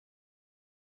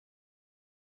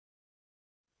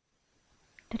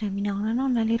Tere, mina olen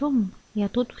Anneli Rumm ja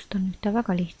tutvustan ühte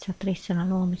väga lihtsat ristsõna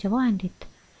loomise vahendit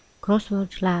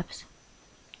Crossword Labs.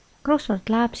 Crossword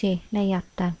Labsi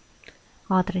leiate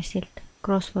aadressilt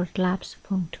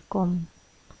crosswordlabs.com.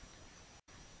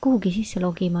 Kuhugi sisse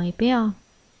logima ei pea,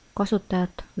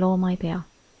 kasutajat looma ei pea,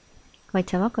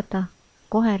 vaid saab hakata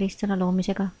kohe ristsõna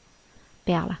loomisega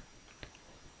peale.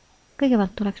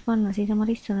 Kõigepealt tuleks panna siis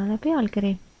oma ristsõnale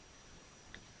pealkiri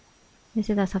ja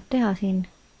seda saab teha siin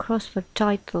Crossword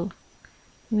title.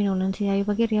 Minul on siia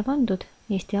juba kirja pandud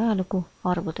Eesti ajalugu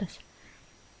arvudes.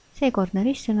 Seekordne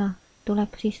ristsõna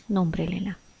tuleb siis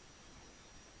numbriline.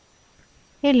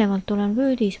 Eelnevalt olen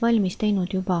Wordis valmis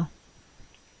teinud juba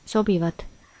sobivad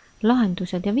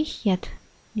lahendused ja vihjed,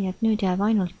 nii et nüüd jääb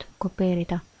ainult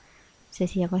kopeerida see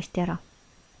siia kasti ära.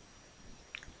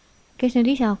 Kes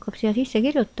nüüd ise hakkab siia sisse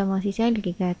kirjutama, siis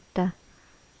jälgige, et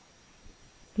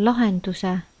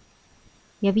lahenduse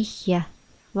ja vihje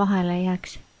vahele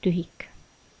jääks tühik.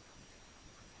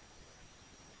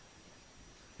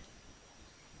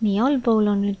 Nii, allpool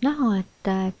on nüüd näha, et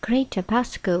create a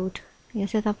passcode ja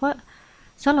seda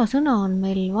salasõna on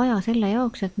meil vaja selle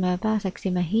jaoks, et me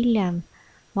pääseksime hiljem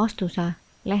vastuse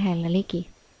lehele ligi.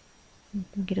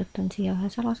 Ma kirjutan siia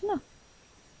ühe salasõna.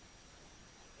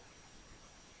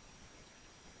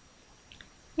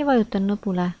 Ja vajutan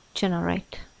nupule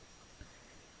generate.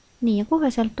 Nii, ja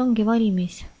koheselt ongi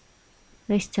valmis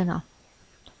ristsõna.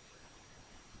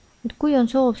 Kui on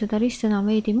soov seda ristsõna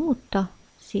veidi muuta,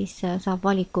 siis saab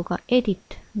valikuga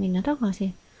edit minna tagasi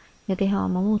ja teha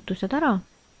oma muutused ära.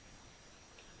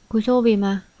 Kui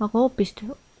soovime aga hoopis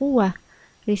uue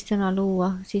ristsõna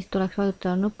luua, siis tuleks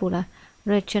vajutada nupule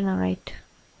regenerate.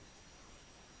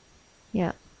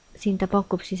 Ja siin ta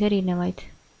pakub siis erinevaid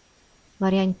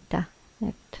variante,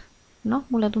 et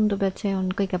mulle tundub, et see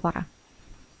on kõige parem.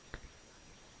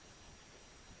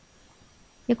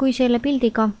 Ja kui selle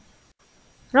pildiga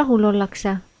rahul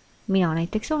ollakse, mina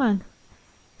näiteks olen,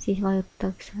 siis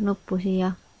vajutaks nuppu siia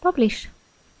publish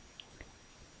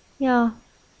ja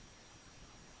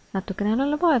natukene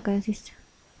lollab aega ja siis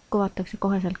kuvatakse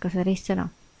koheselt ka see ristsõna.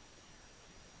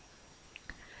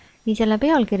 Nii selle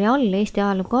pealkirja all Eesti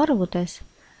ajalugu arvudes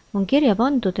on kirja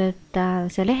pandud, et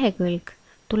see lehekülg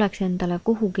tuleks endale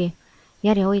kuhugi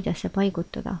järjehoidjasse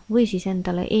paigutada või siis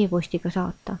endale e-postiga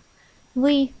saata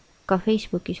või ka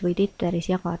Facebookis või Twitteris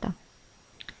jagada.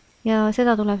 Ja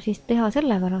seda tuleb siis teha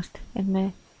sellepärast, et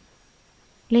me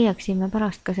leiaksime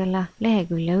pärast ka selle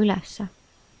lehekülje ülesse.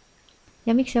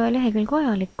 Ja miks see lehekülg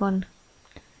vajalik on?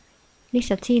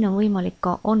 Lihtsalt siin on võimalik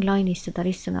ka online'is seda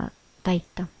ristsõna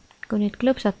täita. Kui nüüd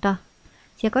klõpsata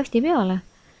siia kasti peale,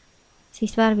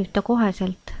 siis värvib ta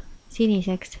koheselt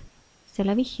siniseks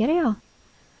selle vihjerea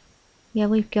ja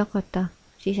võibki hakata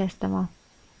sisestama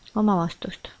oma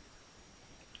vastust.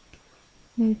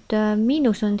 Nüüd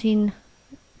miinus on siin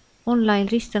online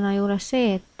ristsõna juures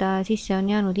see, et sisse on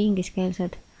jäänud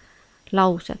ingliskeelsed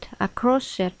laused.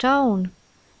 Across ja down.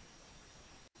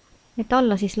 Et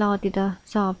alla siis laadida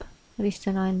saab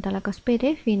ristsõna endale kas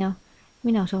PDF-ina.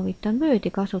 Mina soovitan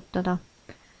Wordi kasutada,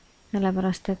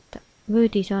 sellepärast et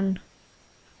Wordis on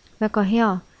väga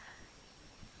hea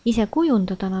ise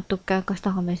kujundada natuke, kas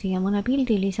tahame siia mõne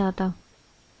pildi lisada.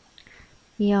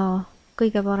 Ja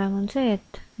kõige parem on see,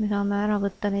 et me saame ära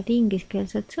võtta need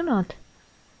ingliskeelsed sõnad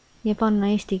ja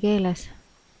panna eesti keeles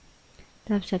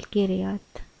täpselt kirja,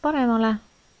 et paremale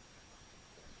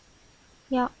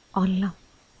ja alla.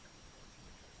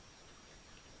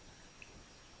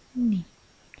 Nii,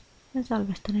 ja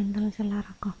salvestan endale selle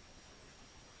ära ka.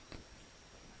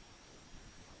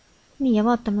 Nii, ja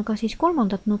vaatame ka siis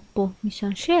kolmandat nuppu, mis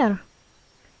on share.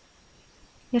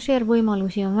 Ja share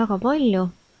võimalusi on väga palju,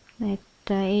 et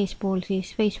eespool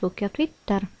siis Facebook ja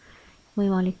Twitter,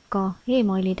 võimalik ka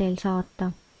e-maili teel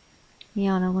saata.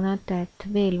 Ja nagu näete, et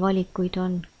veel valikuid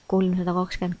on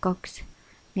 322,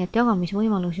 nii et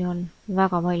jagamisvõimalusi on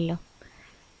väga palju.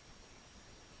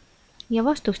 Ja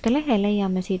vastuste lehe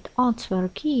leiame siit answer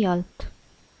key alt.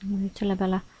 Nüüd selle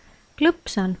peale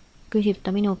klõpsan, küsib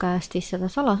ta minu käest siis seda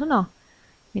salasõna,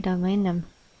 mida ma ennem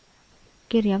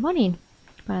kirja panin.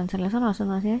 Panen selle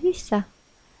salasõna siia sisse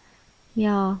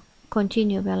ja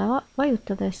continue peale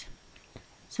vajutades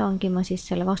saangi ma siis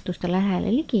selle vastuste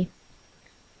lehele ligi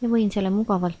ja võin selle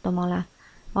mugavalt omale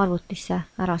arvutisse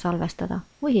ära salvestada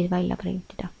või siis välja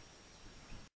printida.